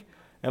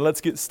and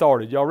let's get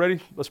started. Y'all ready?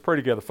 Let's pray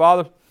together.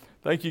 Father,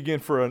 thank you again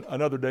for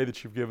another day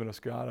that you've given us,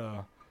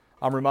 God.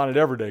 I'm reminded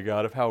every day,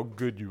 God, of how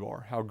good you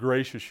are, how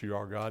gracious you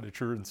are, God, that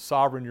you're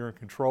sovereign, you're in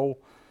control.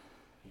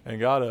 And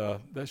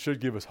God, that should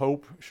give us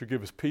hope, it should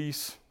give us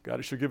peace. God,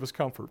 it should give us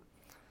comfort.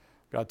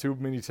 God, too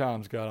many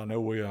times, God, I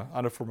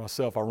know for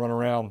myself, I run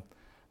around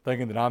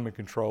thinking that I'm in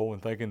control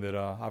and thinking that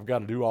I've got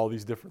to do all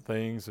these different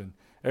things and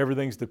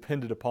everything's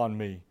dependent upon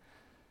me.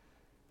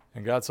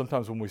 And God,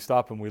 sometimes when we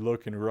stop and we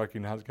look and we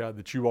recognize, God,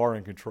 that you are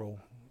in control.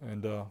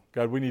 And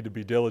God, we need to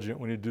be diligent.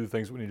 We need to do the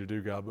things we need to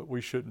do, God, but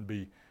we shouldn't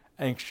be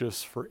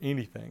anxious for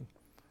anything.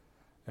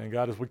 And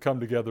God, as we come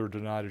together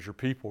tonight as your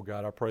people,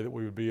 God, I pray that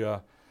we would be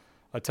a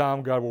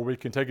time, God, where we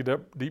can take a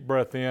deep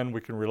breath in,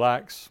 we can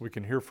relax, we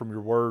can hear from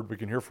your word, we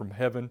can hear from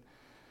heaven.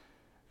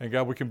 And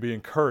God, we can be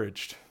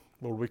encouraged.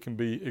 Lord, we can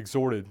be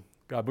exhorted.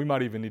 God, we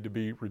might even need to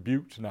be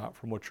rebuked tonight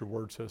from what your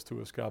word says to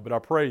us, God. But I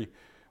pray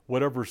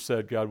whatever's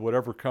said, God,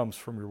 whatever comes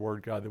from your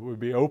word, God, that we would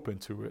be open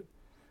to it.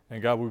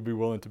 And God, we'd be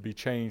willing to be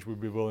changed.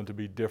 We'd be willing to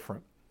be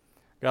different.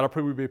 God, I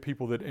pray we'd be a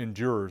people that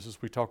endures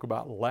as we talk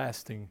about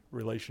lasting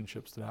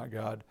relationships tonight,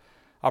 God.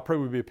 I pray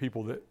we'd be a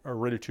people that are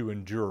ready to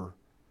endure.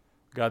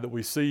 God, that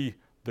we see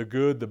the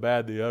good, the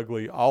bad, the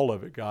ugly, all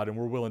of it, God, and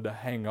we're willing to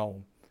hang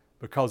on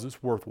because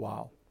it's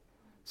worthwhile.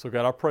 So,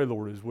 God, I pray,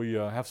 Lord, as we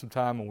have some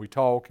time and we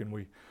talk and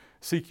we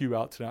seek you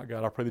out tonight,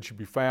 God, I pray that you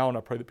be found.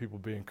 I pray that people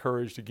be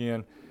encouraged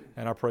again.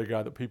 And I pray,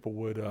 God, that people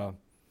would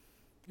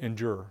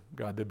endure.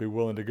 God, they'd be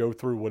willing to go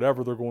through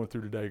whatever they're going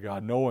through today,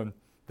 God, knowing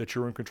that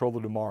you're in control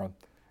of tomorrow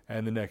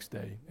and the next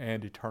day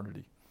and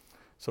eternity.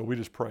 So we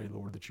just pray,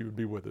 Lord, that you would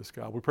be with us,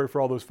 God. We pray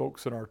for all those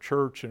folks in our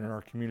church and in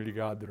our community,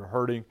 God, that are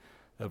hurting,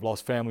 that have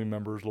lost family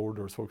members, Lord.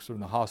 Those folks that are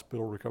in the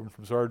hospital recovering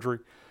from surgery.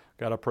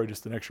 God, I pray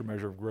just an extra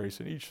measure of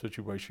grace in each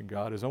situation,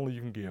 God, as only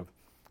you can give.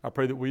 I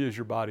pray that we as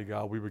your body,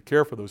 God, we would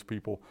care for those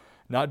people,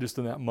 not just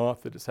in that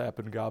month that it's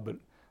happened, God, but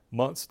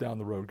months down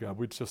the road, God.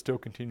 We'd just still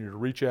continue to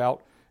reach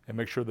out and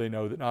make sure they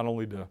know that not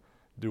only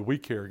do we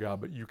care, God,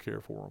 but you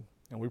care for them.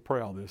 And we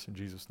pray all this in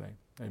Jesus' name.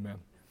 Amen.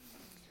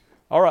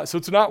 All right, so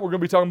tonight we're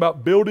going to be talking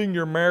about building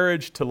your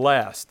marriage to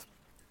last.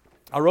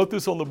 I wrote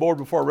this on the board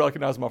before I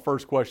recognized my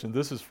first question.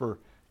 This is for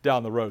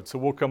down the road, so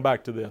we'll come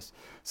back to this.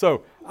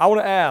 So I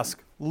want to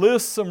ask,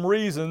 list some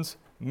reasons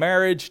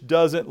marriage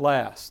doesn't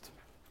last.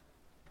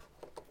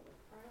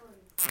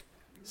 Priorities.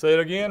 Say it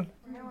again.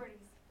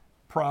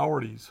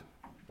 Priorities.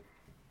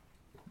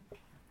 Like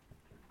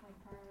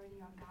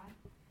priority on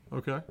God.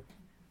 Okay.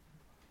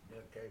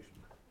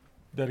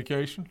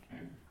 Dedication.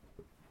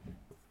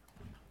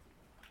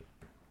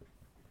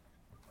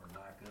 Or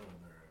lack of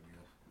there, I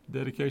guess.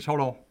 Dedication. Hold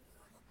on.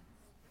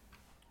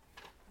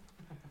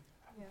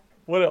 Yeah.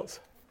 What else?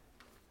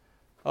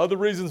 Other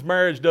reasons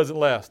marriage doesn't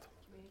last.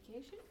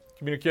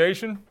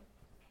 Communication.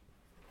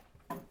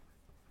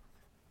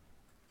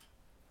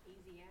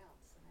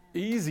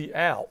 Easy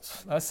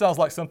outs. That sounds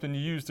like something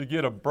you use to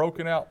get a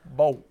broken out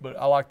bolt, but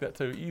I like that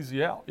too.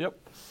 Easy out. Yep.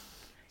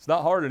 It's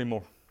not hard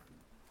anymore.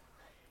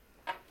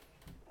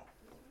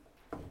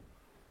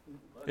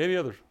 Any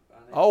others?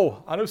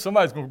 Oh, I know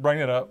somebody's going to bring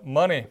it up.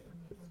 Money.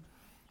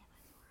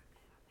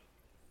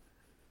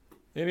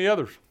 Any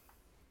others?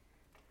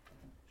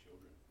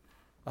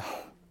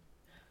 Oh.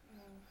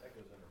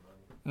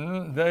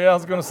 Yeah, I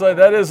was going to say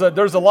there's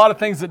a lot of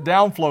things that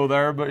downflow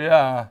there, but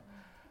yeah.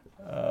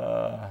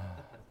 Parents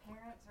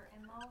or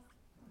in-laws?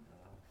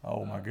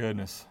 Oh my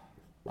goodness.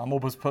 I'm going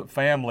to just put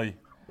family.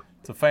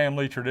 It's a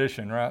family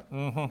tradition, right?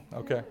 Mm-hmm.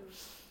 Okay.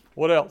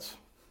 What else?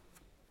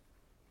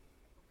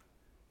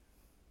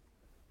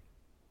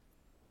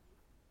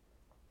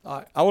 All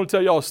right. I want to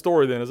tell y'all a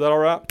story then. Is that all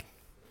right?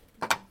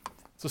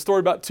 It's a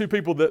story about two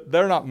people that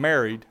they're not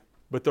married,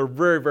 but they're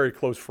very, very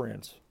close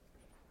friends.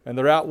 And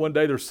they're out one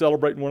day, they're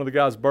celebrating one of the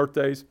guys'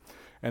 birthdays,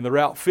 and they're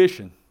out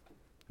fishing.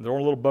 They're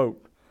on a little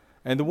boat.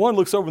 And the one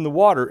looks over in the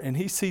water, and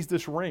he sees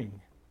this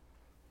ring.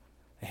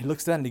 And he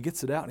looks down and he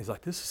gets it out, and he's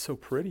like, this is so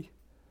pretty.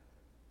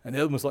 And the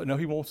other one's like, no,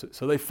 he wants it.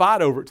 So they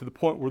fight over it to the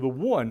point where the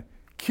one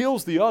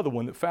kills the other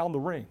one that found the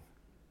ring.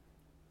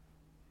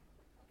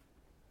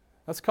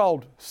 That's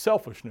called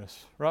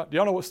selfishness, right? Do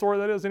y'all know what story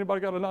that is?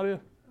 Anybody got an idea?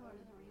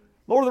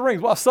 Lord of the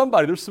Rings. Well,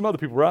 somebody. There's some other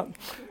people, right?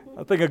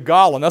 I think of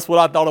Gollum. That's what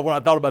I thought of when I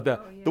thought about that.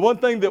 Oh, yeah. The one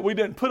thing that we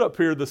didn't put up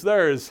here that's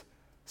there is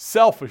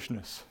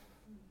selfishness.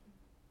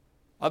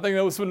 I think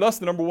that's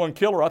the number one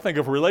killer. I think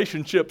of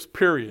relationships,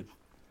 period.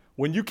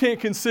 When you can't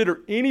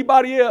consider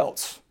anybody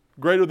else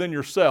greater than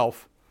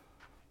yourself,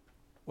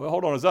 well,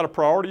 hold on. Is that a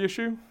priority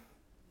issue?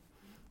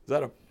 Is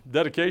that a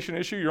dedication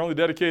issue? You're only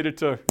dedicated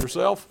to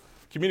yourself?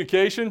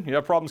 Communication? You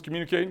have problems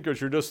communicating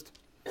because you're just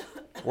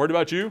worried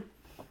about you?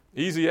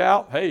 Easy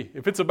out. Hey,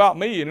 if it's about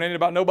me and it ain't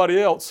about nobody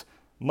else,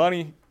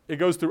 money, it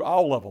goes through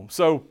all of them.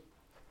 So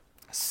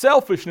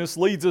selfishness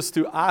leads us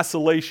to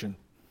isolation.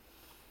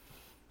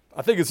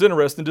 I think it's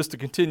interesting just to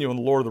continue on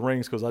the Lord of the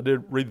Rings because I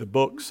did read the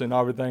books and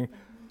everything.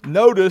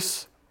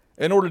 Notice,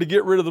 in order to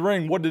get rid of the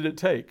ring, what did it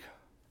take?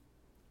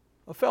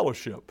 A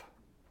fellowship.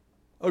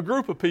 A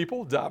group of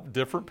people,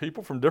 different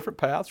people from different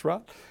paths,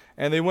 right?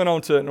 And they went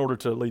on in order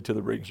to lead to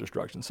the ring's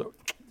destruction. So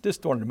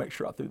Just wanted to make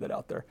sure I threw that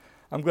out there.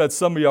 I'm glad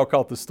some of y'all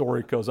caught the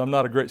story because I'm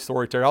not a great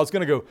storyteller. I was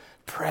going to go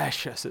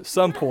precious at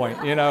some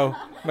point,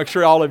 make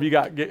sure all of you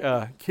got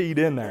keyed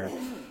in there.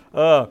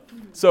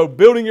 So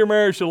building your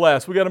marriage to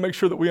last, we got to make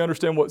sure that we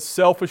understand what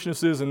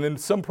selfishness is and then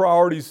some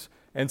priorities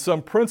and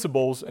some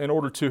principles in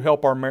order to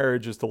help our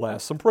marriages to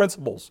last. Some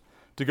principles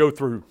to go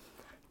through.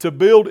 To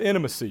build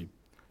intimacy,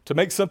 to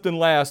make something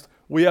last,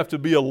 we have to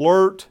be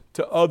alert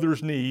to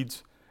others'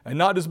 needs and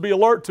not just be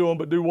alert to them,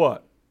 but do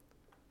what?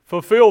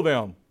 Fulfill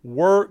them.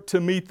 Work to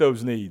meet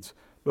those needs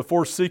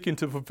before seeking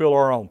to fulfill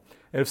our own.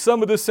 And if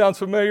some of this sounds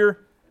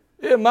familiar,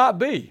 it might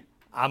be.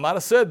 I might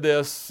have said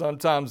this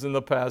sometimes in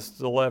the past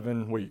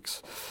 11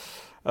 weeks.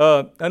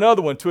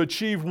 Another one, to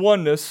achieve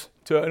oneness,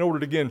 in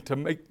order to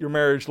make your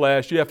marriage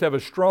last, you have to have a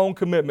strong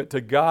commitment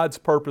to God's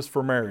purpose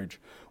for marriage.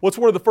 What's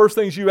one of the first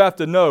things you have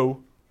to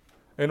know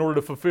in order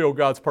to fulfill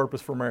God's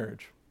purpose for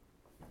marriage?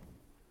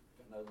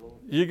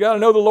 You got to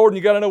know the Lord and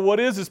you got to know what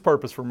is His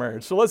purpose for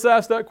marriage. So let's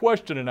ask that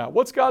question tonight.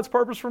 What's God's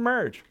purpose for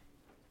marriage?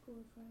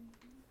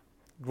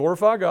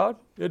 Glorify God.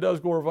 It does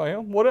glorify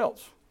Him. What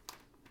else?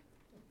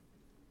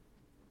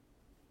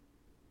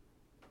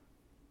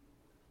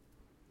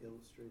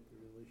 Illustrate the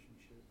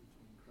relationship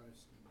between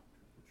Christ and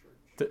the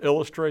church. To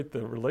illustrate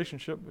the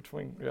relationship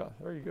between,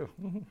 there you go.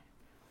 Mm-hmm.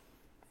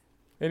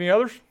 Any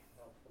others?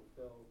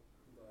 Fulfill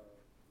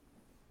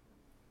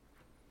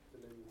the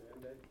dominion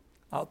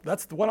mandate.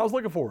 That's the one I was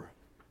looking for.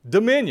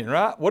 Dominion,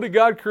 right? What did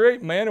God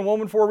create man and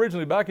woman for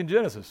originally back in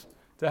Genesis?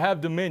 To have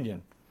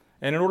dominion.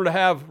 And in order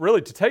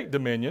to take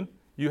dominion,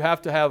 you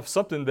have to have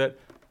something that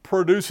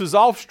produces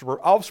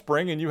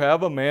offspring, and you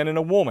have a man and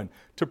a woman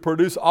to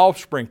produce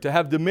offspring, to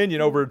have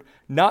dominion over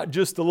not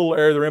just the little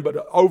area they're in,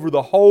 but over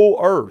the whole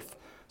earth.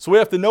 So we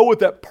have to know what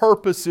that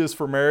purpose is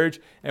for marriage,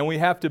 and we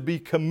have to be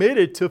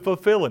committed to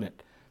fulfilling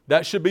it.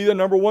 That should be the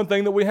number one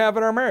thing that we have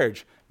in our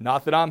marriage.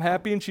 Not that I'm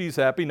happy and she's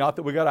happy, not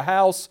that we got a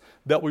house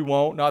that we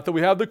want, not that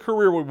we have the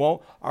career we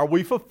want. Are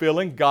we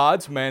fulfilling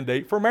God's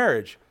mandate for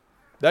marriage?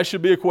 That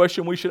should be a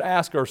question we should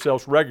ask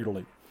ourselves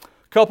regularly.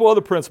 A couple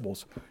other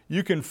principles.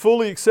 You can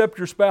fully accept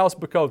your spouse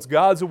because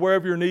God's aware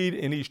of your need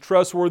and He's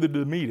trustworthy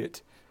to meet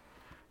it.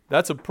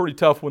 That's a pretty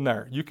tough one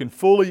there. You can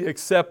fully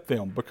accept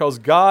them because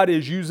God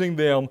is using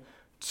them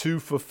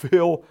to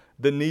fulfill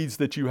the needs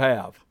that you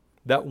have.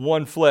 That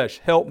one flesh,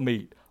 help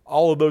meet,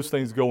 all of those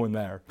things go in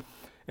there.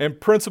 And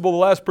the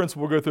last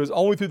principle we'll go through is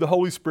only through the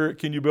Holy Spirit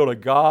can you build a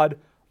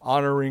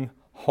God-honoring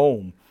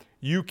home.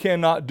 You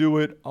cannot do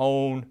it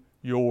on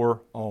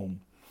your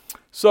own.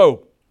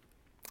 So,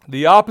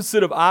 the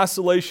opposite of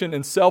isolation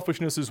and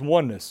selfishness is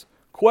oneness.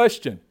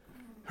 Question,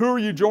 who are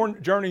you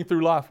journeying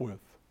through life with?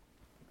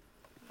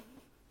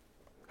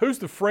 Who's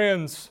the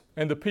friends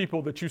and the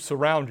people that you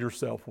surround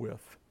yourself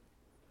with?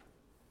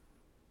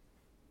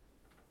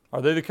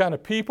 Are they the kind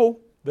of people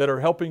that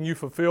are helping you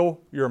fulfill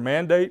your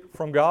mandate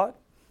from God?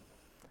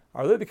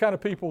 Are they the kind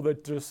of people that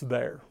are just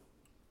there?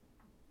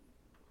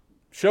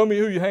 Show me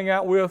who you hang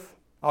out with,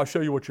 I'll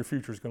show you what your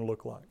future is going to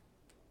look like.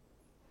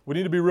 We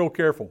need to be real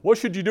careful. What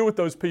should you do with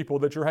those people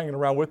that you're hanging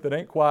around with that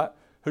ain't quite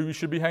who you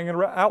should be hanging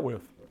out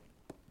with?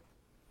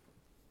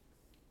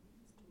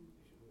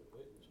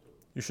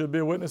 You should be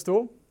a witness to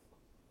them.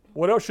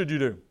 What else should you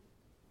do?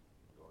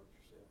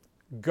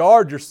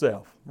 Guard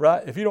yourself,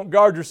 right? If you don't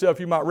guard yourself,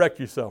 you might wreck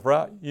yourself,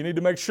 right? You need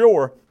to make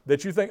sure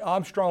that you think,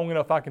 I'm strong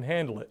enough, I can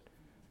handle it.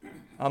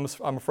 I'm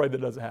afraid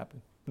that doesn't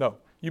happen. No,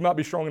 you might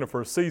be strong enough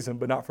for a season,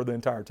 but not for the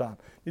entire time.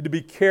 You need to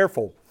be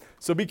careful.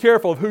 So be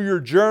careful of who you're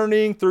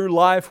journeying through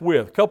life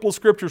with. A couple of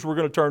scriptures we're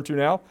going to turn to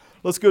now.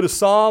 Let's go to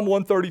Psalm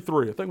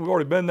 133. I think we've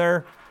already been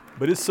there,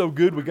 but it's so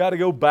good we got to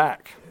go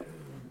back.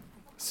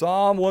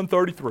 Psalm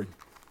 133.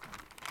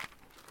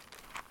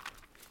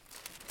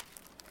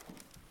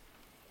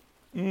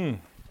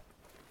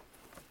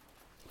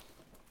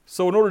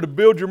 So in order to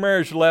build your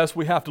marriage to last,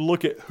 we have to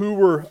look at who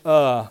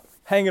we're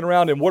hanging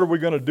around and what are we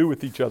going to do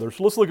with each other.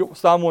 So let's look at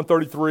Psalm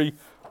 133,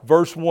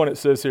 verse 1 it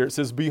says here. It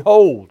says,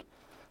 "Behold,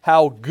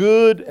 how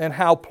good and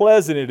how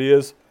pleasant it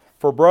is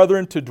for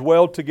brethren to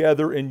dwell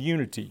together in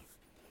unity.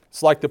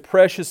 It's like the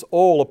precious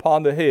oil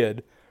upon the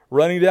head,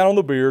 running down on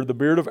the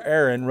beard of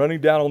Aaron,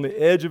 running down on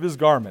the edge of his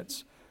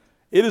garments.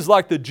 It is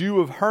like the dew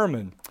of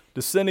Hermon,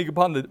 descending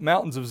upon the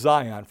mountains of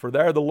Zion. For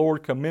there the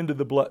Lord commanded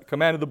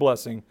the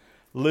blessing,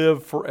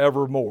 live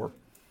forevermore."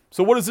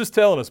 So what is this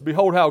telling us?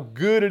 Behold how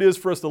good it is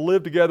for us to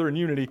live together in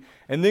unity,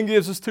 and then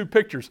gives us two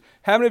pictures.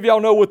 How many of y'all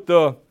know what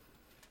the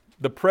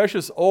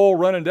precious oil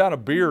running down a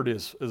beard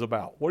is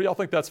about? What do y'all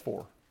think that's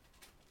for?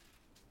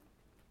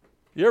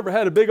 You ever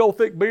had a big old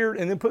thick beard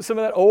and then put some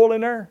of that oil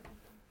in there?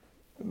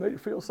 It made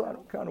it feel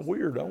kind of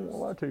weird. I won't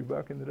lie to you,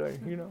 back in the day,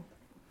 you know.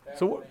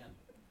 So what?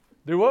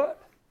 Do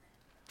what?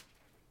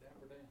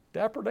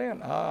 Dapper Dan.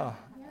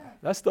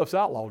 That stuff's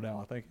outlawed now,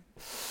 I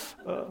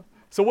think.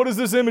 So what is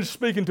this image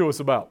speaking to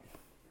us about?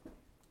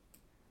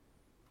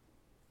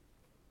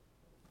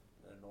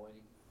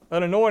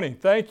 An anointing,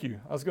 thank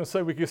you. I was going to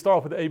say we could start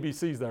off with the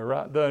ABCs there,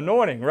 right? The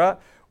anointing, right?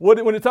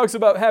 When it talks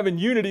about having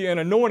unity and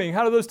anointing,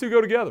 how do those two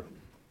go together?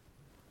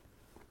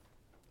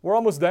 We're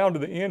almost down to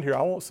the end here.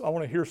 I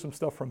want to hear some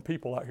stuff from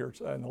people out here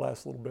in the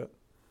last little bit.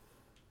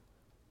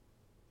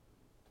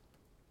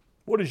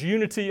 What does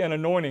unity and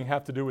anointing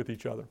have to do with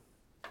each other?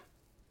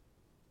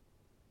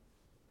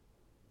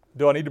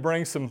 Do I need to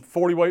bring some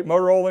 40-weight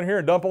motor oil in here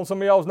and dump on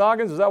some of y'all's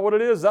noggins? Is that what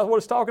it is? Is that what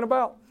it's talking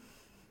about?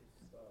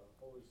 It's the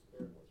Holy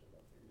Spirit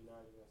which is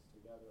uniting us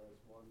together as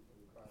one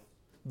in Christ.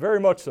 Very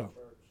much so.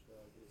 Church,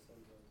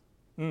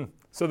 the assembly.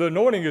 So the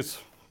anointing is,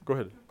 go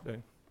ahead,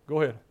 Dave.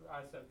 Go ahead.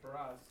 I said for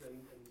us, in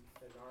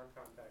our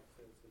context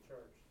as the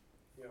church,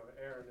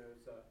 Aaron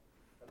is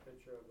a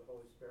picture of the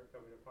Holy Spirit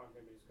coming upon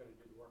him. He's going to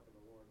do the work of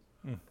the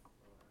Lord.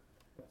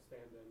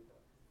 Stand in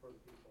for the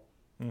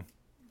people.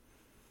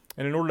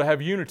 And in order to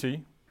have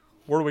unity,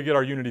 where do we get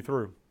our unity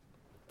through?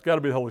 It's got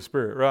to be the Holy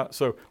Spirit, right?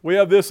 So we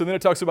have this, and then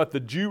it talks about the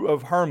Jew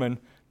of Hermon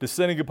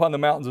descending upon the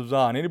mountains of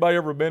Zion. Anybody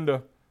ever been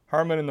to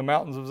Hermon in the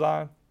mountains of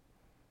Zion?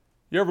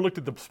 You ever looked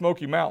at the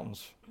Smoky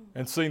Mountains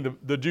and seen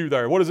the Jew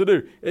there? What does it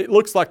do? It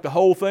looks like the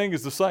whole thing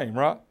is the same,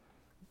 right?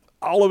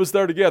 All of us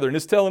there together. And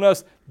it's telling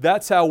us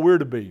that's how we're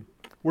to be.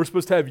 We're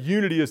supposed to have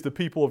unity as the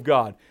people of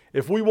God.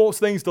 If we want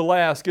things to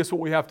last, guess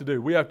what we have to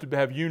do? We have to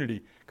have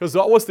unity. Because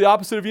what's the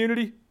opposite of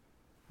unity?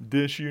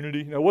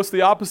 Disunity. Now, what's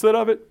the opposite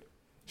of it?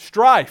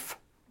 Strife.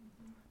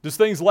 Does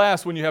things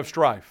last when you have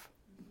strife?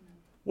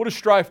 What does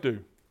strife do?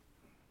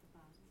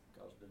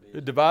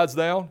 It divides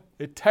down.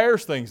 It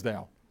tears things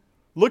down.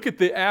 Look at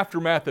the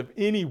aftermath of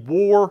any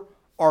war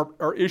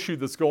or issue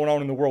that's going on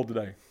in the world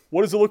today.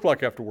 What does it look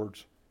like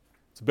afterwards?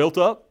 It's built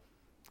up.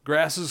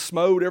 Grass is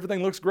mowed.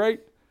 Everything looks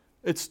great.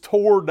 It's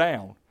tore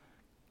down.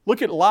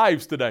 Look at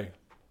lives today.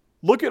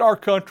 Look at our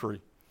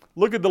country.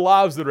 Look at the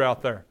lives that are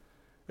out there.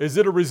 Is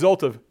it a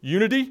result of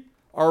unity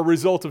or a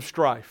result of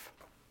strife?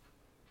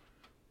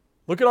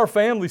 Look at our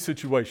family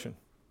situation.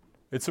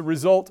 It's a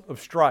result of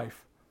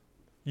strife.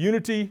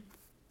 Unity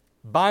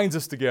binds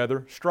us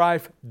together.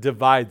 Strife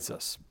divides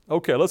us.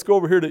 Okay, let's go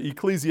over here to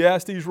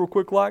Ecclesiastes real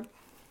quick like.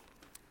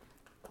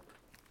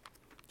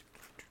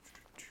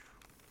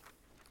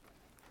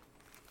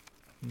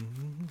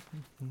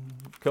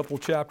 A couple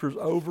of chapters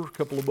over, a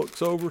couple of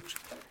books over.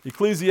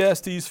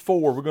 Ecclesiastes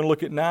 4, we're going to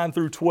look at 9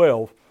 through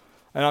 12.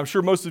 And I'm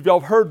sure most of y'all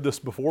have heard this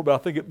before, but I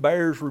think it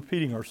bears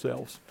repeating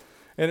ourselves.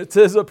 And it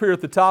says up here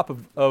at the top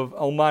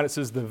on mine, it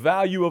says the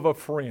value of a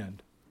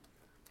friend.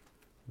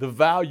 The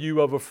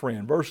value of a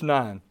friend. Verse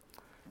 9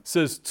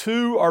 says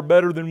 2 are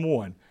better than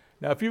 1.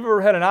 Now, if you've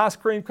ever had an ice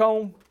cream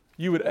cone,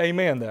 you would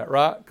amen that,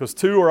 right? Because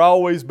 2 are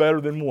always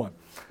better than 1. It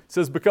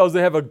says because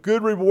they have a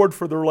good reward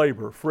for their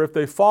labor. For if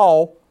they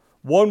fall,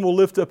 one will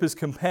lift up his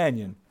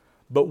companion.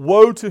 But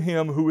woe to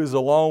him who is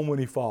alone when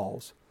he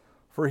falls,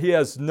 for he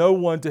has no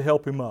one to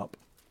help him up.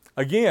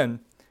 Again,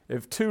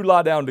 if 2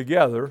 lie down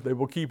together, they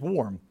will keep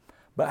warm.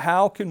 But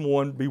how can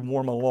one be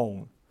warm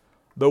alone?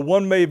 Though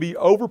one may be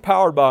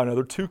overpowered by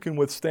another, 2 can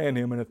withstand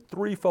him, and a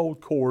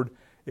threefold cord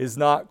is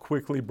not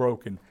quickly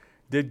broken.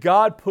 Did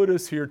God put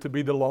us here to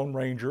be the Lone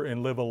Ranger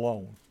and live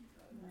alone?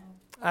 No.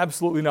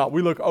 Absolutely not.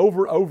 We look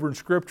over in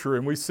Scripture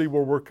and we see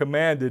where we're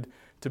commanded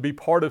to be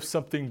part of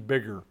something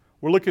bigger.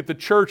 We look at the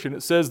church and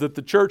it says that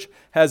the church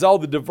has all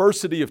the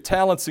diversity of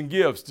talents and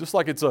gifts, just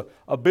like it's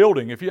a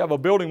building. If you have a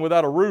building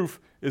without a roof,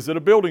 is it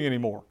a building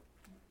anymore?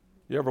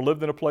 You ever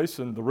lived in a place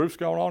and the roof's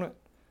gone on it?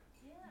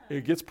 Yeah.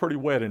 It gets pretty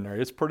wet in there.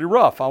 It's pretty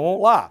rough, I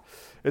won't lie.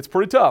 It's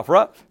pretty tough,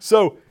 right?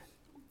 So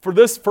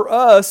for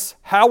us,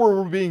 how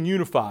are we being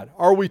unified?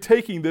 Are we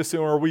taking this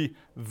and are we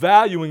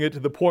valuing it to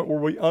the point where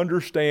we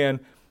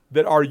understand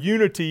that our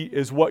unity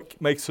is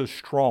what makes us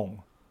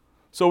strong?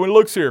 So when it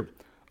looks here,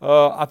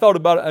 I thought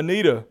about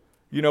Anita,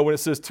 when it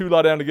says 2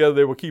 lie down together,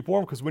 they will keep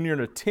warm, because when you're in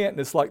a tent and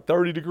it's like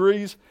 30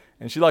 degrees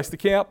and she likes to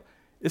camp,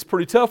 it's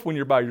pretty tough when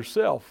you're by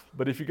yourself.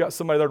 But if you got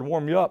somebody there to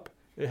warm you up,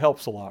 it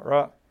helps a lot,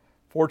 right?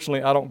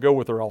 Fortunately, I don't go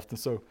with her often,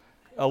 so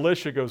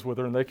Alicia goes with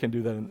her, and they can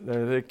do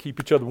that. They keep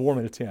each other warm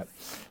in a tent.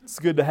 It's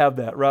good to have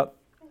that, right?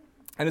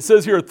 And it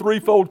says here, a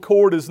threefold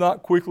cord is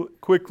not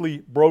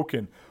quickly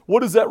broken.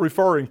 What is that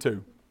referring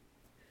to?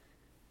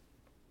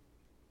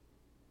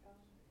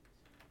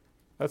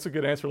 That's a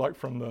good answer,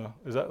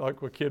 is that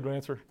like what kid would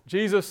answer?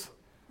 Jesus,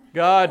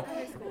 God.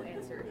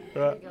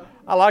 Right.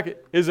 I like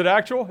it. Is it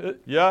actual?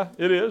 Yeah,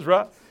 it is,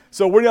 right?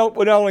 So we not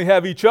only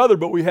have each other,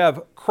 but we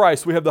have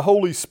Christ. We have the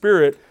Holy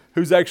Spirit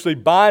who's actually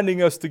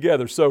binding us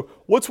together. So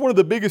what's one of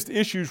the biggest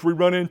issues we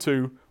run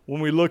into when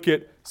we look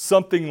at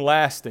something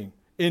lasting,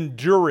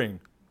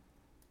 enduring?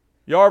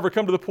 Y'all ever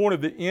come to the point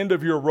of the end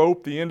of your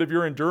rope, the end of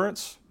your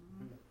endurance?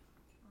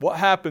 What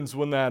happens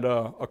when that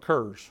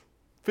occurs?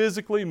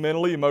 Physically,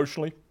 mentally,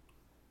 emotionally?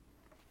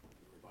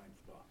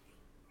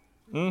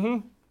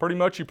 You pretty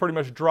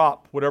much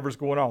drop whatever's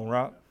going on,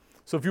 right?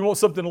 So if you want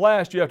something to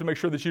last, you have to make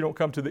sure that you don't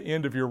come to the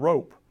end of your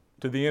rope,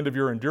 to the end of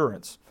your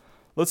endurance.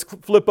 Let's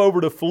flip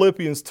over to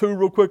Philippians 2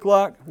 real quick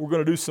like. We're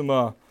going to do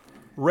some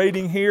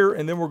rating here,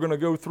 and then we're going to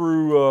go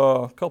through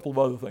a couple of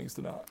other things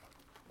tonight.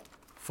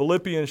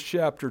 Philippians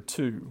chapter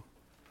 2.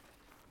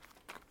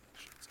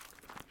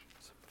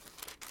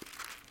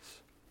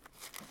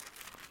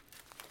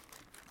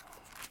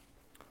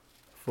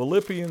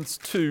 Philippians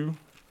 2,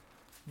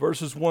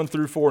 verses 1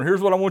 through 4. And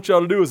here's what I want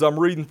y'all to do as I'm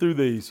reading through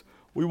these.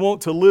 We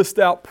want to list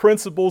out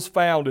principles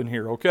found in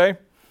here, okay?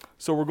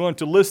 So we're going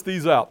to list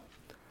these out.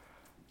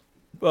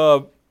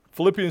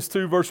 Philippians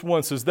 2 verse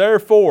 1 says,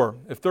 "Therefore,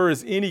 if there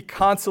is any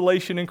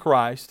consolation in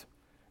Christ,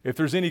 if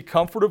there's any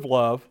comfort of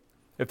love,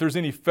 if there's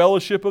any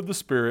fellowship of the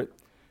Spirit,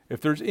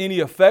 if there's any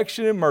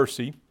affection and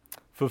mercy,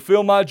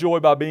 fulfill my joy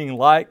by being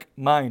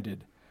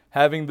like-minded,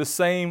 having the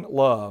same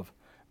love,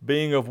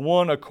 being of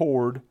one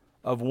accord,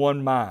 of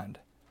one mind.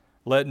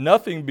 Let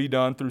nothing be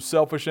done through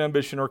selfish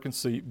ambition or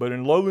conceit, but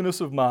in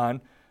lowliness of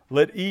mind,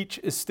 let each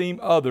esteem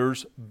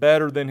others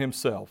better than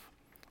himself.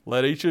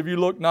 Let each of you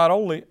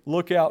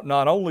look out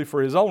not only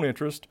for his own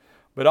interest,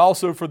 but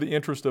also for the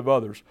interest of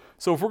others."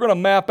 So if we're going to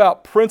map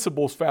out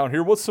principles found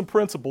here, what's some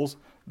principles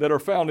that are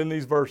found in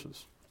these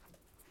verses?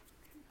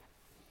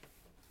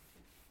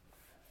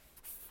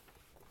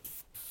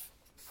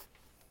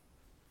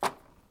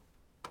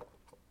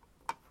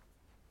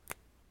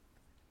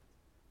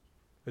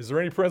 Is there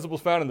any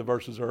principles found in the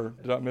verses, or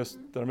did I miss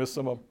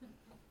some of them?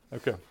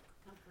 Okay.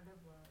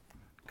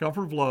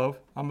 Comfort of love.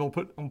 I'm gonna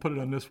put it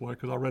in this way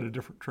because I read a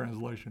different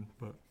translation,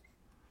 but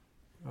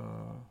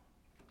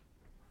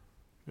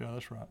yeah,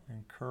 that's right.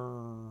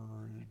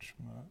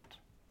 Encouragement.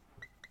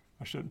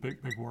 I shouldn't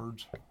pick big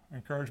words.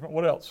 Encouragement.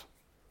 What else?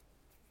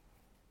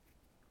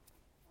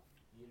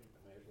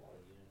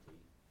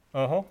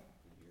 Uh-huh.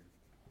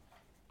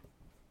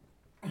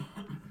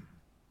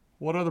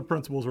 What other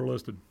principles are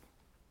listed?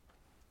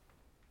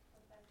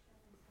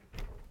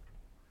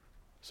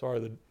 Sorry,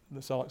 it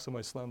sounded like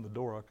somebody slammed the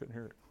door. I couldn't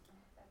hear it.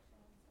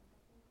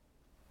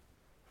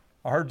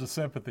 I heard the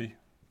sympathy.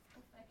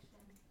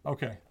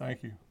 Okay,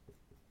 thank you.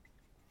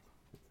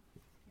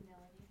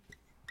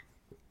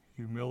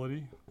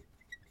 Humility.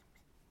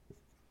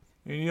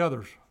 Any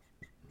others?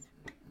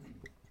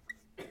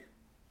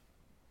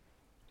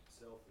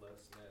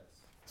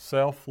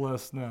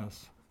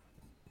 Selflessness.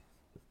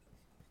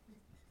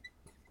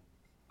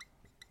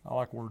 I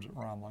like words that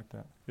rhyme like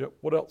that. Yep.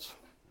 What else?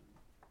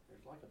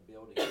 There's like a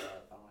building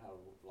up. I don't know how to,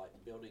 like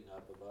building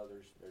up of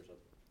others. There's a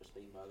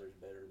esteem others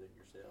better than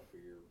yourself or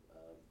your.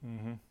 I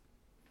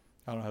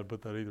don't know how to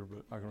put that either,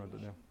 but I can write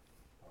that down.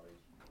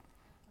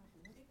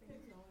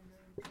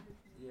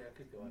 Yeah, it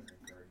could go under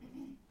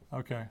encouragement.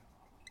 Okay.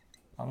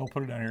 I'm going to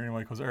put it down here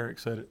anyway because Eric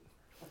said it.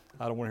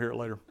 I don't want to hear it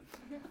later.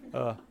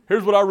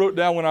 Here's what I wrote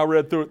down when I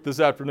read through it this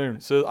afternoon.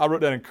 It says, I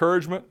wrote down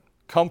encouragement,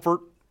 comfort,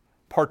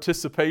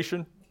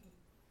 participation.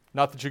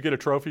 Not that you get a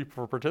trophy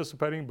for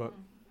participating, but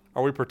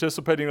are we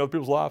participating in other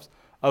people's lives?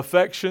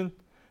 Affection,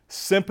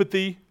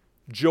 sympathy,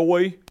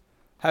 joy,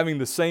 having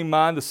the same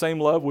mind, the same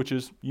love, which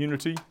is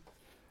unity.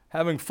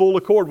 Having full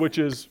accord, which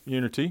is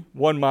unity.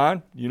 One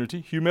mind,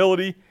 unity.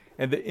 Humility,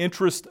 and the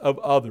interest of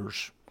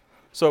others.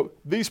 So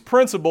these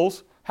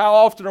principles, how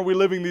often are we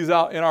living these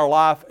out in our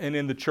life and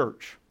in the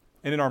church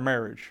and in our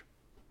marriage?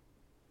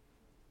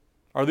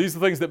 Are these the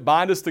things that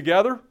bind us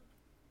together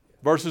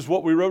versus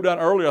what we wrote down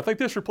earlier? I think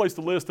this replaced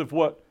the list of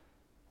what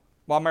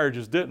my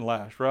marriages didn't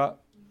last, right?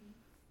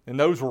 And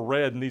those were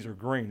red and these are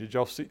green. Did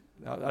y'all see?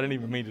 I didn't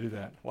even mean to do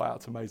that. Wow,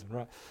 it's amazing,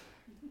 right?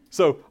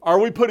 So are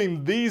we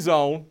putting these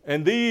on?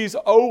 And these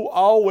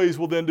always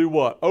will then do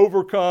what?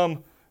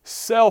 Overcome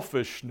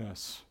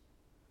selfishness,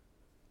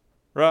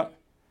 right?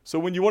 So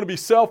when you want to be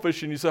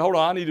selfish and you say, hold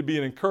on, I need to be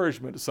an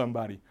encouragement to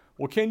somebody.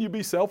 Well, can you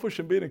be selfish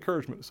and be an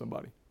encouragement to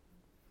somebody?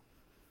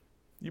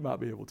 You might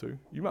be able to.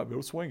 You might be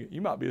able to swing it.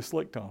 You might be a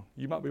slick tongue.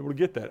 You might be able to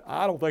get that.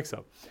 I don't think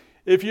so.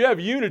 If you have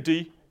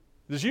unity,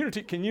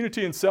 can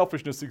unity and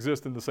selfishness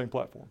exist in the same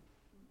platform?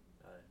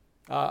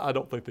 I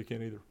don't think they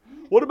can either.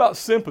 What about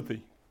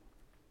sympathy?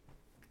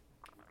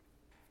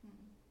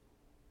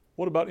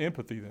 What about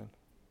empathy then?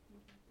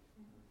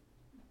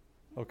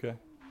 Okay.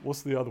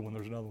 What's the other one?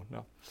 There's another one.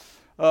 No.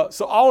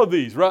 So all of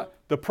these, right?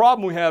 The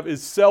problem we have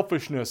is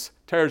selfishness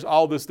tears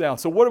all this down.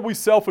 So what are we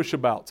selfish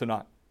about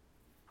tonight?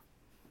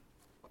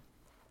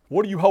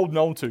 What are you holding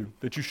on to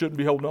that you shouldn't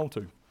be holding on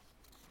to?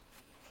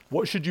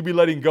 What should you be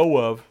letting go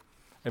of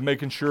and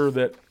making sure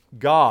that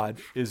God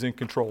is in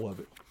control of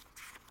it?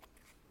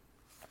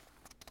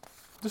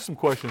 Just some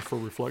questions for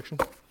reflection.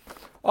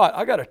 All right,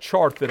 I got a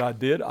chart that I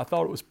did. I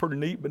thought it was pretty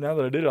neat, but now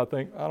that I did it, I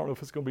don't know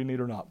if it's going to be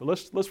neat or not. But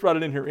let's write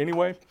it in here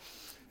anyway.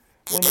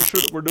 I want to make sure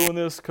that we're doing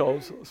this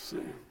because, let's see.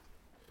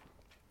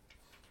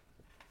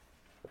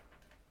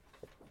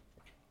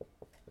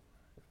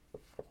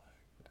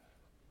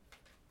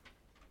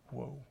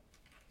 Whoa.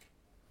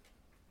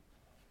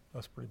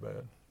 That's pretty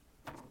bad.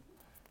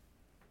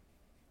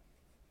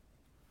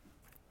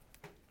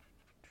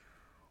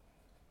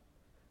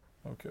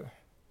 Okay.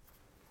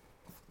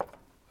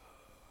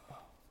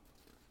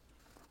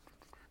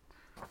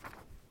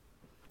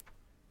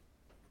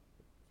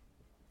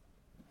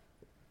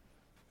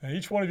 And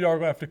each one of you are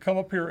going to have to come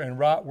up here and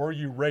write where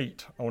you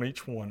rate on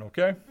each one,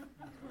 okay?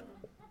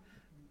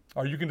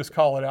 Or you can just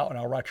call it out and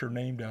I'll write your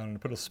name down and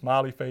put a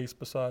smiley face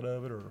beside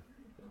of it,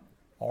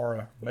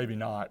 or maybe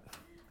not.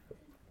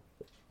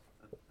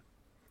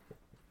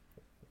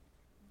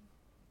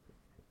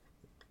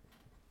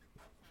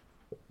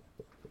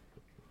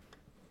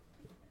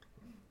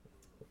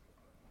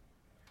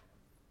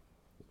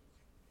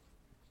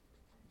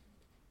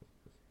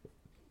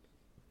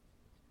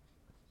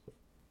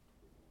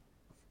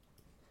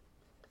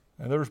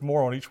 And there's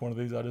more on each one of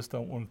these. I just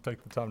don't want to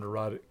take the time to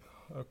write it.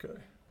 Okay.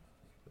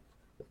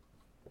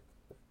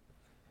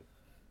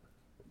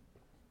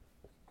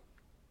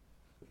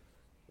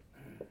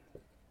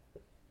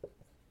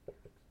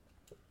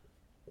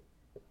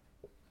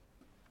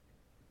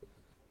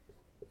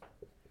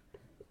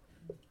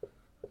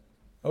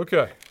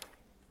 Okay.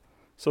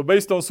 So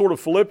based on sort of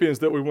Philippians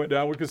that we went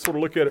down, we can sort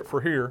of look at it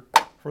for here,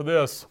 for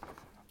this.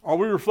 Are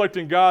we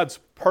reflecting God's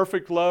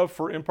perfect love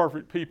for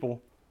imperfect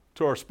people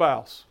to our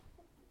spouse?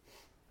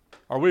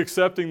 Are we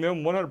accepting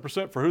them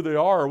 100% for who they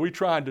are? Or are we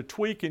trying to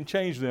tweak and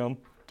change them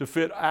to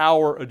fit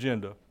our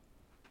agenda?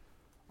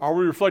 Are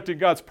we reflecting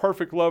God's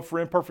perfect love for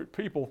imperfect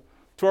people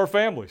to our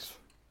families?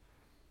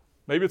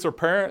 Maybe it's our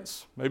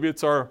parents. Maybe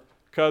it's our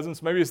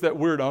cousins. Maybe it's that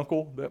weird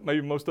uncle that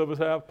maybe most of us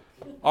have.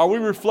 Are we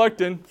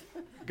reflecting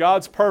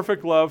God's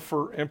perfect love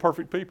for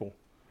imperfect people?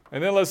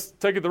 And then let's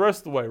take it the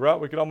rest of the way, right?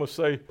 We could almost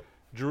say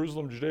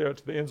Jerusalem, Judea,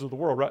 to the ends of the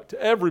world, right? To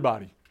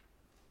everybody.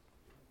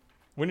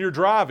 When you're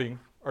driving,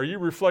 are you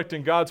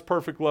reflecting God's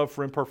perfect love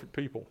for imperfect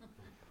people?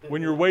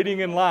 When you're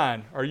waiting in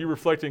line, are you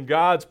reflecting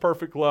God's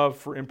perfect love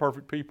for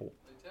imperfect people?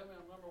 They tell me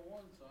I'm number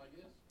one, so I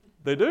guess.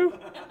 They do?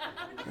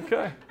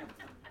 Okay.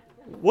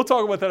 We'll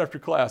talk about that after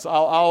class.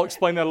 I'll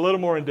explain that a little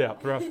more in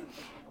depth. Right?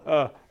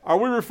 Are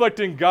we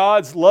reflecting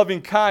God's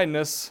loving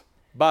kindness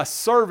by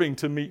serving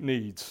to meet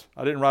needs?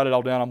 I didn't write it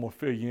all down. I'm going to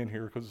fill you in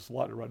here because it's a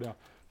lot to write down.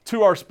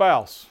 To our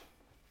spouse.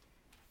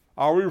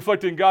 Are we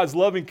reflecting God's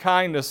loving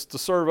kindness to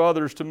serve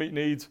others to meet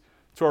needs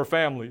to our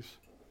families?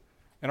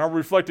 And are we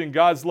reflecting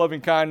God's loving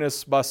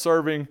kindness by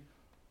serving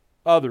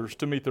others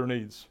to meet their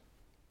needs?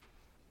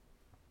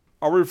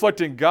 Are we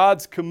reflecting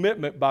God's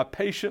commitment by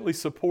patiently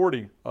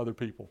supporting other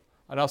people?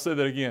 And I'll say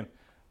that again.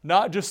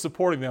 Not just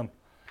supporting them.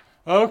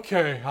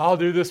 Okay, I'll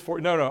do this for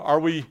you. No. Are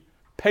we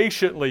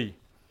patiently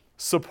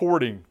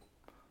supporting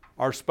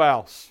our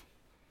spouse,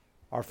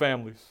 our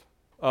families,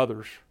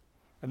 others?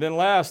 And then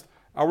last,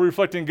 are we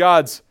reflecting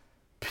God's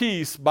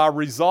peace by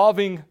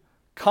resolving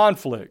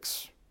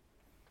conflicts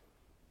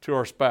to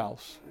our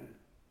spouse,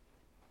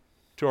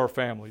 to our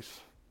families,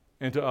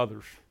 and to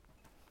others?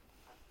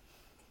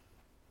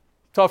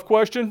 Tough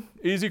question,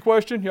 easy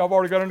question. Y'all have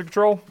already got it under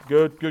control?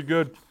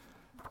 Good.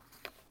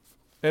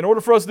 In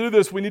order for us to do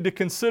this, we need to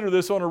consider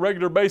this on a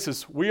regular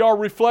basis. We are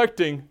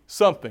reflecting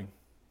something.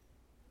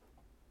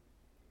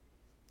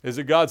 Is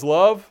it God's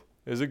love?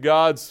 Is it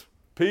God's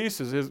peace?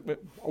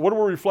 What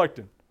are we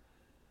reflecting?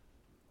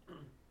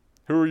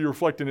 Who are you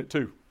reflecting it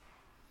to?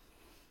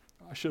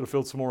 I should have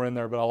filled some more in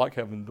there, but I like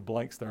having the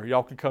blanks there.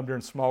 Y'all can come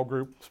during small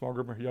group,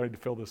 y'all need to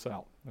fill this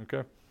out,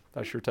 okay?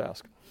 That's your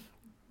task.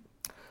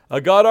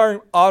 A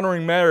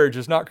God-honoring marriage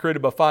is not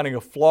created by finding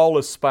a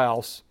flawless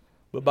spouse,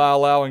 but by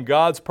allowing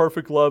God's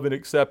perfect love and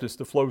acceptance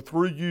to flow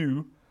through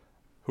you,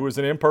 who is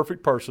an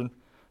imperfect person,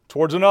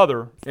 towards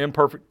another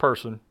imperfect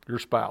person, your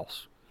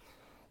spouse.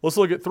 Let's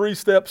look at 3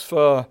 steps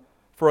for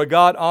a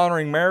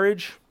God-honoring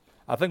marriage.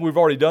 I think we've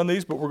already done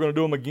these, but we're going to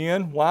do them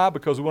again. Why?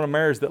 Because we want a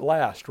marriage that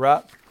lasts,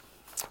 right?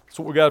 That's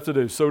what we got to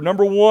do. So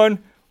number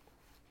 1,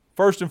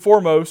 first and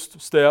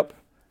foremost step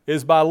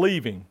is by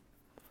leaving.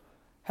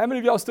 How many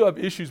of y'all still have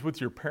issues with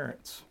your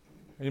parents?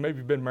 And you maybe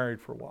have been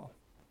married for a while.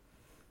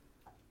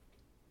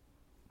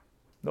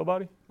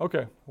 Nobody?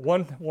 Okay.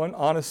 One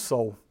honest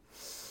soul.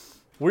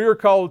 We are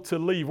called to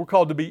leave. We're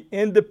called to be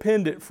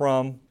independent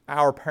from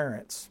our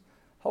parents.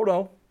 Hold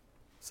on.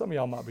 Some of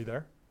y'all might be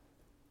there.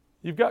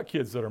 You've got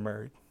kids that are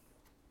married.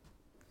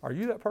 Are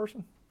you that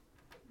person?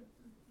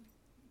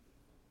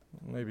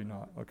 Maybe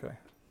not. Okay.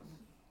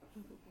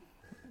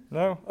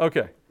 No?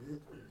 Okay.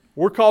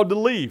 We're called to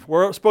leave.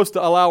 We're supposed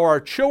to allow our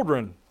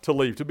children to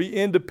leave, to be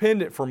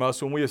independent from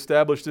us when we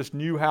establish this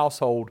new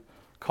household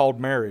called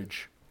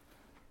marriage.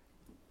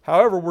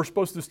 However, we're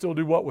supposed to still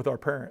do what with our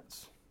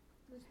parents?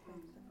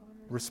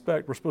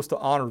 Respect. We're supposed to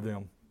honor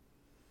them.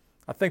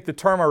 I think the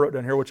term I wrote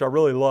down here, which I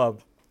really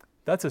love,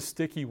 that's a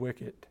sticky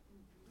wicket.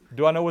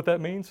 Do I know what that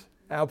means?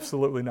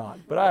 Absolutely not.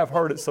 But I have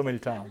heard it so many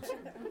times.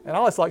 And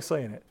I just like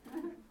saying it.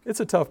 It's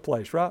a tough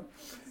place, right?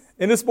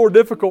 And it's more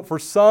difficult for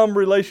some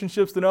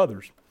relationships than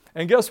others.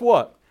 And guess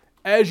what?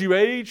 As you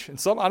age,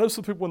 and I know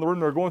some people in the room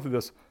that are going through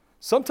this,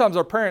 sometimes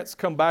our parents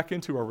come back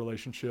into our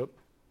relationship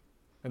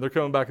and they're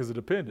coming back as a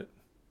dependent.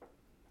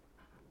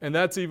 And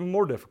that's even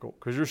more difficult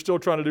because you're still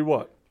trying to do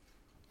what?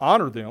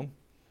 Honor them,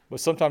 but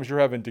sometimes you're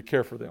having to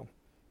care for them,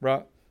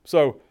 right?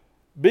 So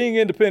being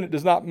independent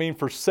does not mean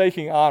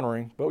forsaking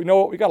honoring, but you know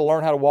what? We got to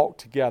learn how to walk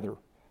together.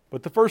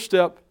 But the first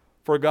step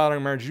for a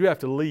God-honoring marriage, you have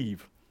to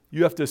leave.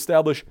 You have to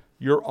establish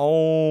your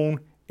own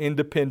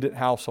independent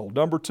household.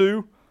 Number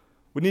 2,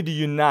 we need to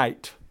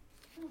unite.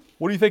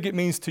 What do you think it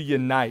means to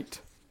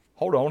unite?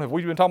 Hold on, have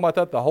we been talking about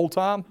that the whole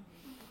time?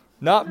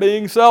 Not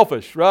being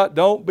selfish, right?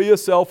 Don't be a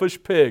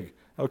selfish pig.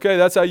 Okay,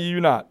 that's how you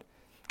unite.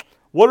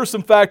 What are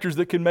some factors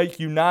that can make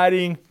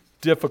uniting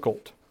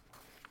difficult?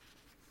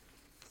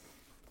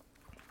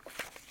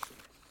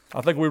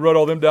 I think we wrote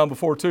all them down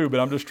before too, but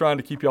I'm just trying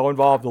to keep y'all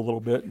involved a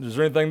little bit. Is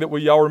there anything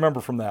that y'all remember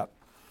from that?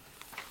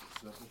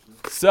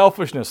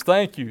 Selfishness.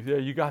 Thank you. Yeah,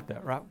 you got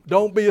that, right?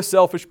 Don't be a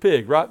selfish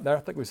pig, right? I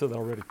think we said that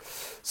already.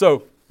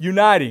 So,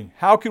 uniting.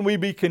 How can we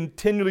be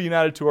continually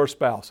united to our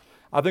spouse?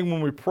 I think when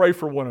we pray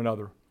for one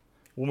another,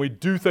 when we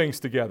do things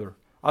together.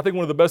 I think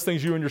one of the best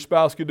things you and your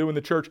spouse can do in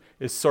the church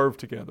is serve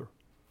together.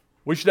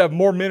 We should have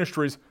more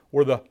ministries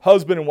where the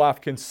husband and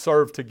wife can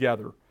serve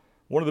together.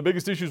 One of the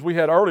biggest issues we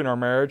had early in our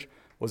marriage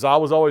was I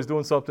was always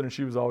doing something and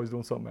she was always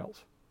doing something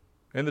else.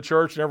 In the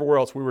church and everywhere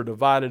else, we were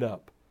divided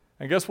up.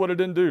 And guess what it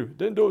didn't do? It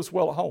didn't do us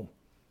well at home.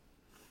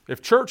 If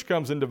church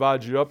comes and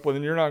divides you up, well,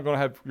 then you're going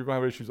to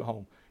have issues at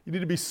home. You need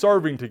to be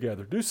serving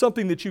together. Do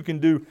something that you can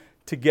do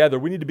together.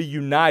 We need to be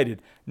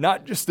united,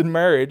 not just in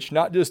marriage,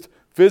 not just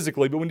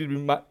physically, but we need to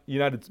be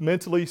united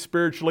mentally,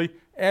 spiritually,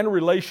 and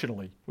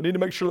relationally. We need to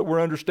make sure that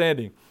we're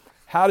understanding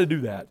how to do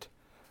that.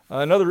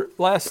 Another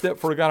last step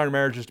for a guy in a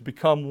marriage is to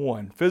become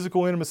one.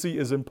 Physical intimacy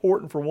is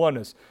important for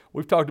oneness.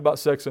 We've talked about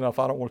sex enough.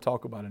 I don't want to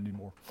talk about it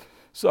anymore.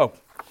 So,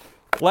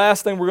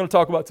 last thing we're going to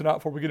talk about tonight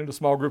before we get into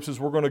small groups is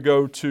we're going to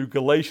go to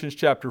Galatians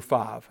chapter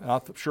 5. And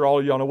I'm sure all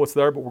of y'all know what's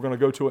there, but we're going to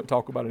go to it and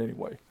talk about it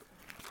anyway.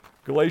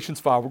 Galatians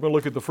 5, we're going to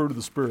look at the fruit of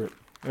the Spirit.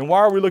 And why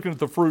are we looking at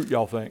the fruit,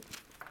 y'all think?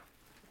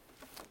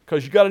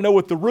 Because you got to know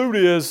what the root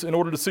is in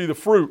order to see the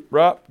fruit,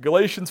 right?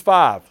 Galatians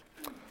 5,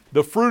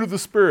 the fruit of the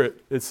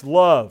Spirit, it's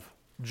love,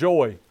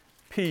 joy,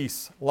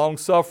 peace,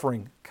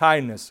 long-suffering,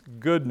 kindness,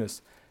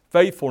 goodness,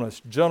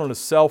 faithfulness, gentleness,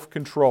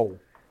 self-control.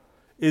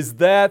 Is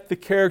that the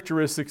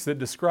characteristics that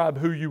describe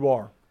who you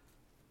are?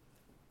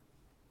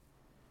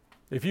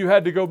 If you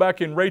had to go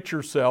back and rate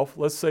yourself,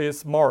 let's say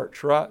it's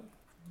March, right?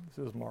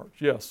 This is March,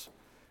 yes.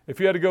 If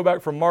you had to go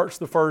back from March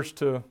the 1st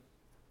to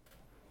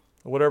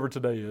whatever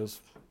today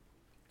is,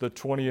 the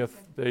 20th,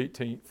 the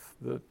 18th,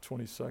 the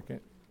 22nd,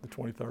 the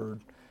 23rd,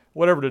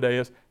 whatever today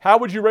is, how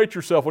would you rate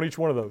yourself on each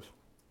one of those?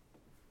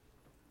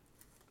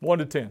 1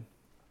 to 10.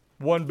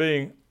 1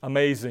 being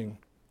amazing,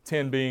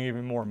 10 being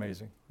even more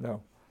amazing.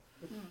 No.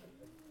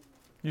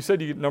 You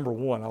said you get number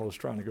 1. I was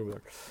trying to go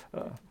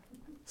there.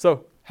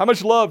 So how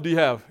much love do you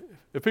have?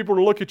 If people were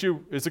to look at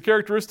you, is a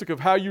characteristic of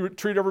how you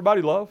treat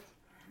everybody love?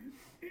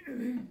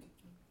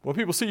 When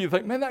people see you, they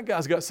think, man, that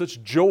guy's got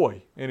such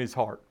joy in his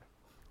heart.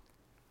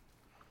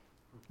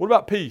 What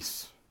about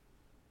peace?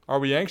 Are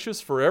we anxious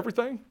for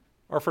everything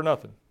or for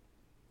nothing?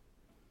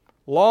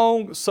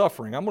 Long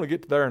suffering. I'm going to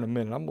get to there in a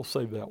minute. I'm going to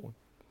save that one.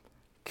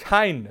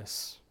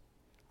 Kindness.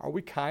 Are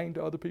we kind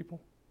to other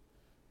people?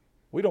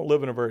 We don't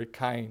live in a very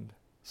kind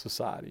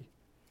society.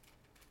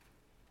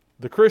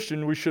 The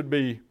Christian, we should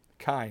be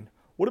kind.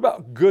 What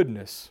about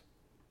goodness?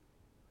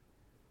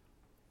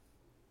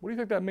 What do you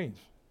think that means?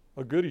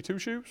 A goody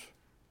two-shoes?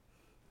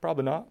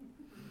 Probably not.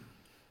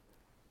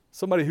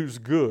 Somebody who's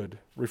good,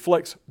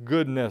 reflects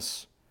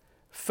goodness,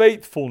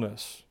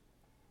 faithfulness.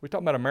 We're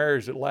talking about a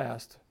marriage that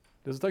lasts.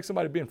 Does it take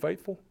somebody being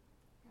faithful?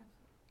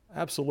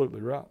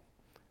 Absolutely, right.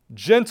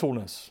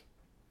 Gentleness,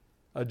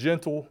 a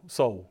gentle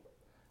soul.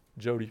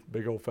 Jody,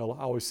 big old fella.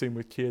 I always see him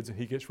with kids and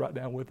he gets right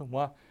down with them.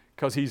 Why?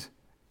 Because he's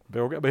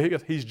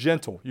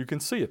gentle. You can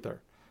see it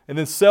there. And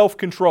then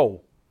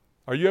self-control.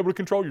 Are you able to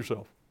control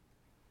yourself?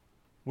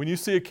 When you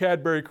see a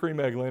Cadbury cream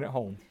egg laying at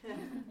home,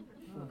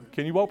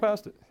 can you walk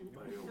past it?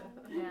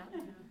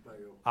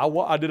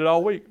 I did it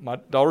all week. My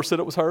daughter said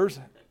it was hers,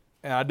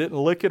 and I didn't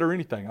lick it or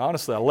anything.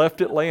 Honestly, I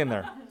left it laying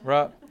there,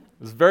 right?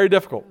 It was very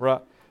difficult, right?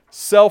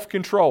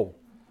 Self-control.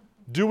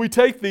 Do we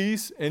take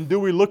these and do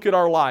we look at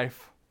our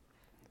life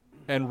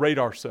and rate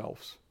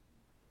ourselves?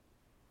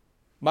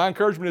 My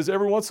encouragement is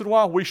every once in a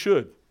while, we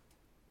should.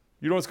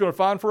 You know what it's going to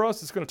find for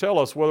us? It's going to tell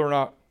us whether or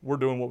not we're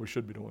doing what we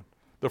should be doing.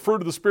 The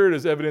fruit of the Spirit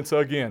is evidence,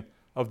 again,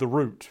 of the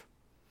root.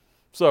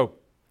 So,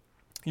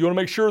 you want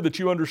to make sure that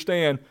you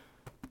understand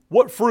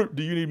what fruit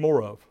do you need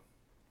more of?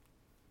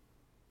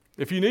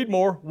 If you need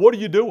more, what are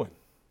you doing?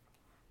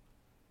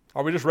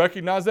 Are we just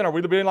recognizing? Are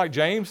we being like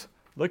James?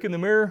 Look in the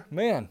mirror,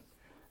 man,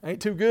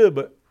 ain't too good,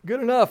 but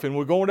good enough, and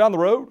we're going down the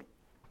road?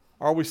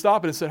 Or are we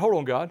stopping and saying, hold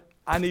on, God,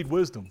 I need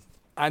wisdom,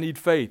 I need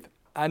faith,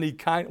 I need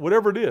kindness,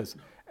 whatever it is,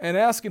 and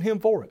asking Him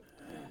for it?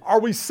 Are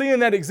we seeing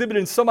that exhibited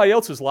in somebody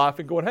else's life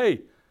and going,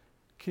 hey,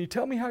 can you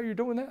tell me how you're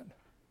doing that?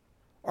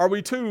 Are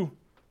we too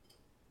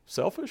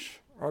selfish?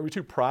 Are we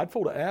too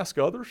prideful to ask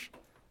others?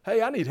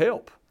 Hey, I need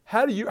help.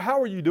 How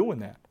are you doing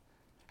that?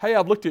 Hey,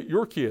 I've looked at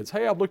your kids.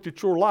 Hey, I've looked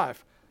at your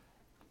life.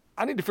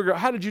 I need to figure out,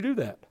 how did you do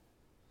that?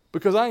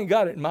 Because I ain't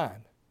got it in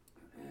mind.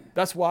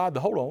 That's why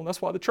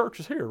the church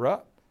is here,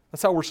 right?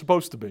 That's how we're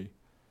supposed to be.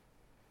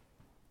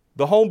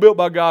 The home built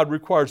by God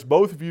requires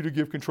both of you to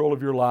give control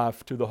of your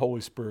life to the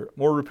Holy Spirit.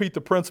 We'll repeat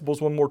the principles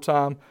one more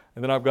time,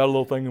 and then I've got a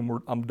little thing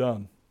and I'm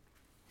done.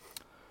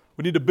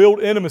 We need to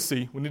build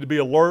intimacy. We need to be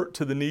alert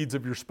to the needs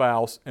of your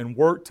spouse and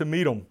work to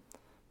meet them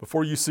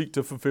before you seek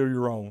to fulfill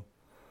your own.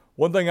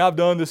 One thing I've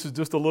done, this is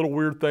just a little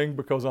weird thing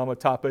because I'm a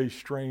type A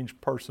strange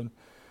person.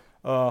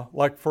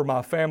 Like for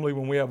my family,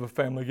 when we have a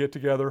family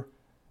get-together,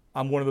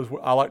 I'm one of those,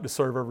 I like to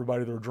serve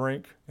everybody their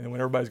drink, and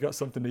when everybody's got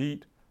something to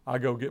eat, I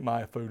go get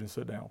my food and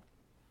sit down.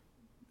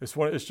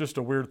 It's just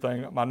a weird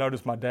thing. I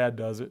notice my dad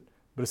does it,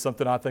 but it's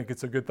something I think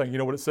it's a good thing. You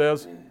know what it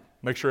says?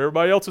 Make sure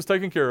everybody else is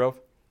taken care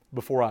of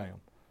before I am.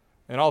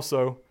 And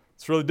also,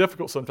 it's really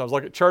difficult sometimes.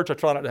 Like at church, I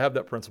try not to have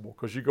that principle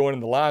because you go in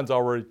and the line's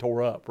already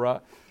tore up, right?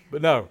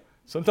 But no,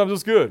 sometimes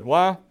it's good.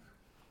 Why?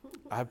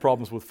 I have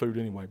problems with food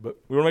anyway. But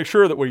we want to make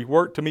sure that we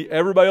work to meet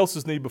everybody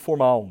else's need before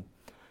my own.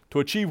 To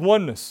achieve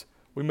oneness,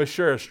 we must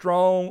share a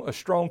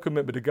strong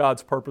commitment to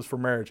God's purpose for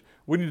marriage.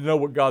 We need to know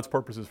what God's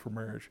purpose is for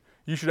marriage.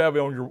 You should have it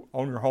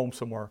on your home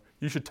somewhere.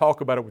 You should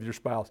talk about it with your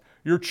spouse.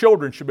 Your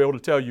children should be able to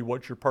tell you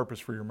what your purpose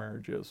for your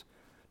marriage is.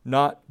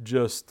 Not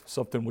just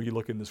something we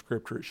look in the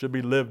Scripture. It should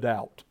be lived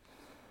out.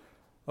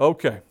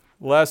 Okay,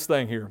 last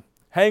thing here.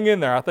 Hang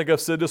in there. I think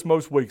I've said this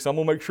most weeks. I'm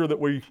going to make sure that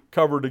we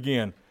cover it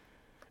again.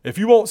 If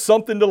you want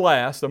something to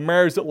last, a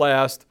marriage that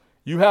lasts,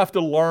 you have to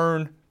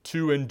learn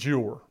to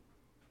endure.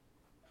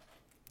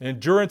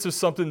 Endurance is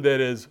something that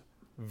is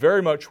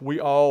very much we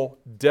all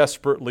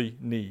desperately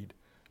need.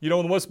 You know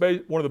one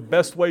of the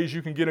best ways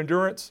you can get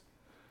endurance?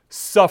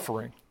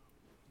 Suffering.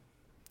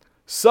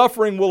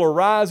 Suffering will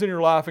arise in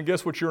your life, and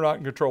guess what you're not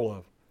in control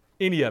of?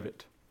 Any of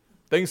it.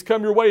 Things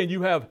come your way and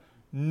you have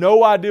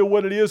no idea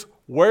what it is,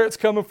 where it's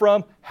coming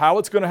from, how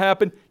it's going to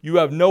happen. You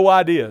have no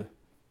idea.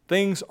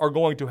 Things are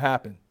going to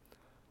happen.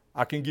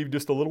 I can give you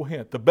just a little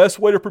hint. The best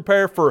way to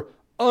prepare for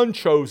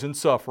unchosen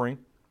suffering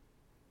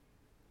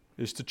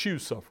is to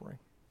choose suffering.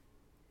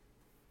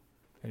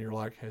 And you're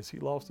like, has he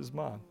lost his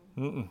mind?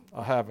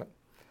 I haven't.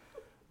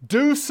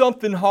 Do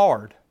something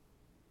hard.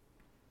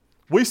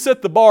 We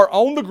set the bar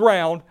on the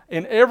ground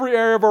in every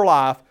area of our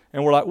life,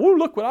 and we're like, whoa,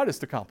 look what I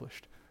just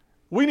accomplished.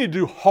 We need to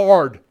do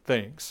hard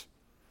things.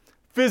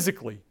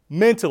 Physically,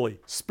 mentally,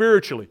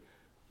 spiritually.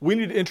 We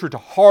need to enter into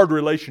hard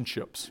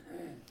relationships.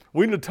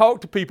 We need to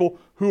talk to people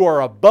who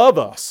are above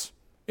us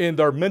in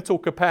their mental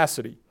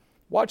capacity.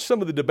 Watch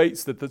some of the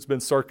debates that's been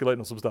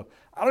circulating on some stuff.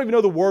 I don't even know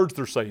the words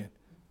they're saying.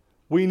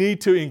 We need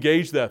to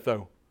engage that,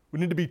 though. We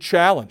need to be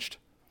challenged.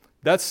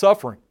 That's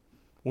suffering.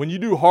 When you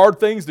do hard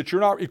things that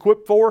you're not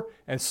equipped for,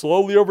 and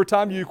slowly over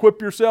time you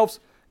equip yourselves,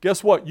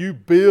 guess what? You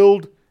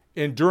build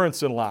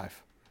endurance in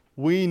life.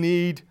 We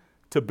need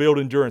to build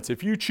endurance.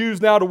 If you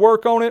choose now to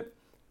work on it,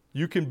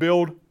 you can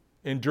build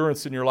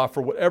endurance in your life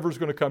for whatever's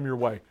going to come your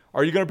way.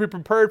 Are you going to be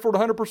prepared for it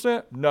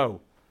 100%?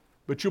 No.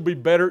 But you'll be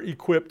better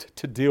equipped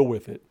to deal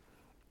with it.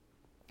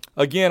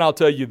 Again, I'll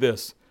tell you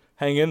this.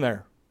 Hang in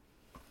there.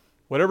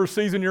 Whatever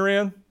season you're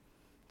in,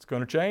 it's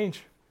going to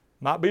change.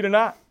 Might be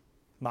tonight.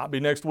 Might be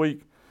next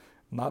week.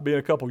 Might be in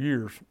a couple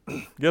years.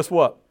 Guess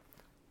what?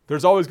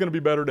 There's always going to be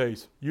better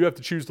days. You have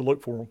to choose to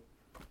look for them.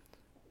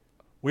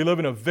 We live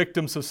in a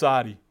victim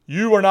society.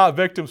 You are not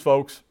victims,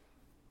 folks.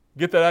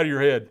 Get that out of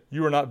your head.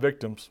 You are not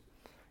victims.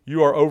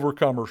 You are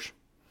overcomers.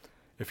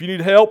 If you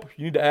need help,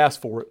 you need to ask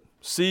for it.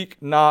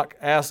 Seek, knock,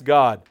 ask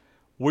God.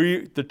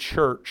 We, the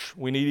church,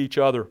 we need each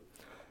other.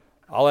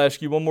 I'll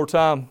ask you one more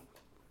time.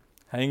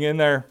 Hang in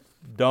there.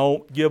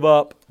 Don't give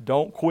up.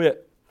 Don't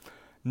quit.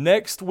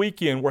 Next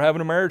weekend, we're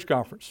having a marriage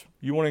conference.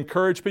 You want to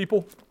encourage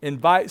people?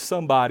 Invite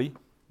somebody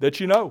that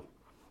you know.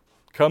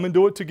 Come and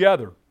do it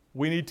together.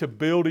 We need to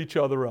build each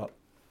other up.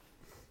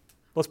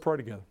 Let's pray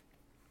together.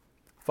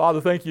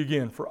 Father, thank you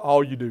again for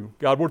all you do.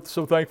 God, we're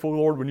so thankful,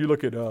 Lord, when you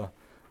look at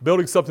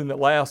building something that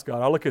lasts,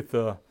 God. I look at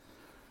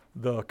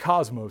the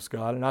cosmos,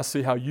 God, and I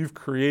see how you've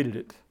created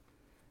it.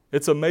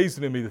 It's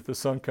amazing to me that the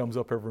sun comes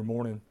up every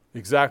morning,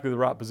 exactly the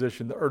right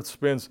position. The earth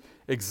spins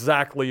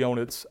exactly on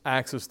its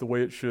axis the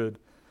way it should.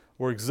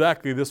 We're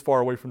exactly this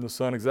far away from the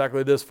sun,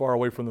 exactly this far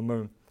away from the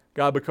moon.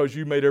 God, because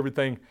you made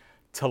everything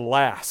to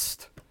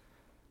last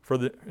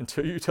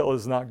until you tell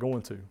us it's not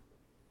going to.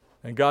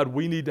 And God,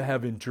 we need to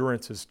have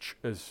endurance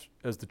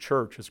as the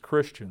church, as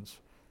Christians.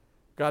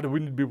 God, we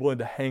need to be willing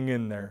to hang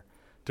in there,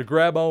 to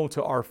grab on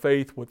to our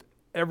faith with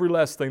every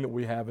last thing that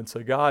we have and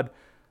say, God,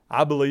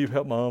 I believe,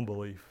 help my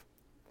unbelief.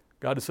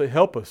 God, to say,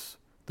 help us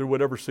through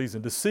whatever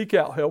season, to seek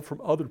out help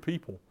from other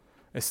people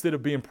instead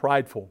of being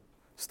prideful,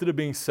 instead of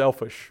being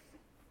selfish.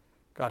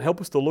 God,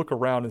 help us to look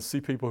around and see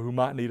people who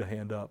might need a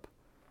hand up.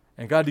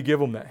 And God, to give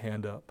them that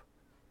hand up,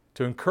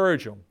 to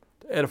encourage them,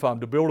 to edify them,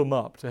 to build them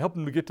up, to help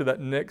them to get to that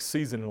next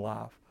season in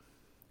life.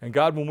 And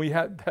God, when we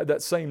had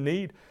that same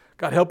need,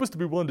 God, help us to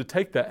be willing to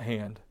take that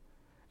hand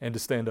and to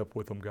stand up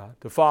with them, God,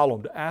 to follow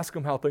them, to ask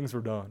them how things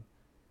are done.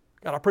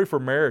 God, I pray for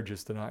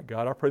marriages tonight,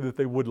 God. I pray that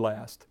they would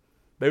last.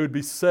 They would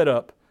be set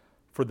up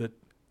for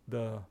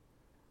the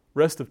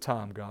rest of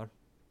time, God.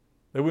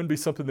 They wouldn't be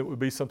something that would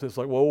be something that's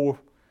like, whoa,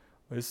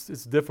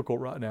 it's difficult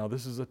right now.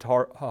 This is a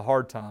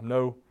hard time.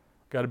 No,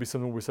 got to be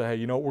something where we say, hey,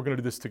 you know what? We're going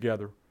to do this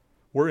together.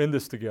 We're in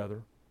this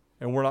together,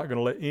 and we're not going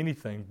to let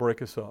anything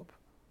break us up.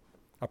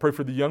 I pray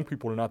for the young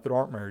people tonight that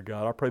aren't married,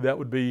 God. I pray that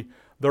would be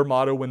their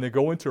motto when they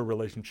go into a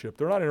relationship.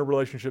 They're not in a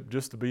relationship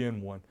just to be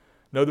in one.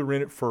 No, they're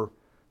in it for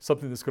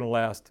something that's going to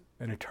last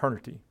an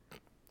eternity.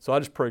 So I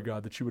just pray,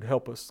 God, that you would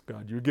help us,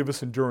 God. You would give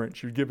us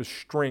endurance. You would give us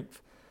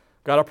strength.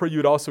 God, I pray you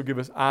would also give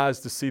us eyes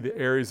to see the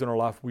areas in our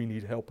life we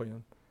need help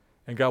in.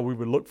 And God, we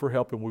would look for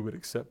help and we would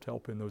accept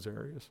help in those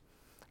areas.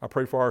 I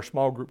pray for our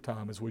small group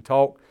time as we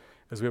talk,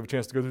 as we have a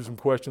chance to go through some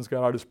questions.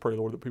 God, I just pray,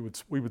 Lord, that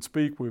we would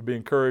speak, we would be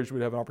encouraged,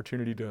 we'd have an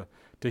opportunity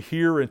to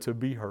hear and to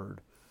be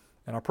heard.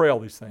 And I pray all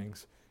these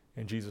things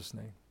in Jesus'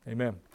 name. Amen.